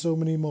questions, and so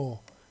many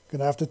more.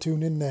 Gonna have to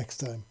tune in next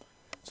time.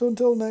 So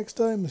until next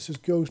time, this is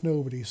Ghost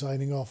Nobody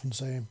signing off and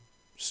saying,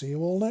 see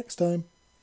you all next time.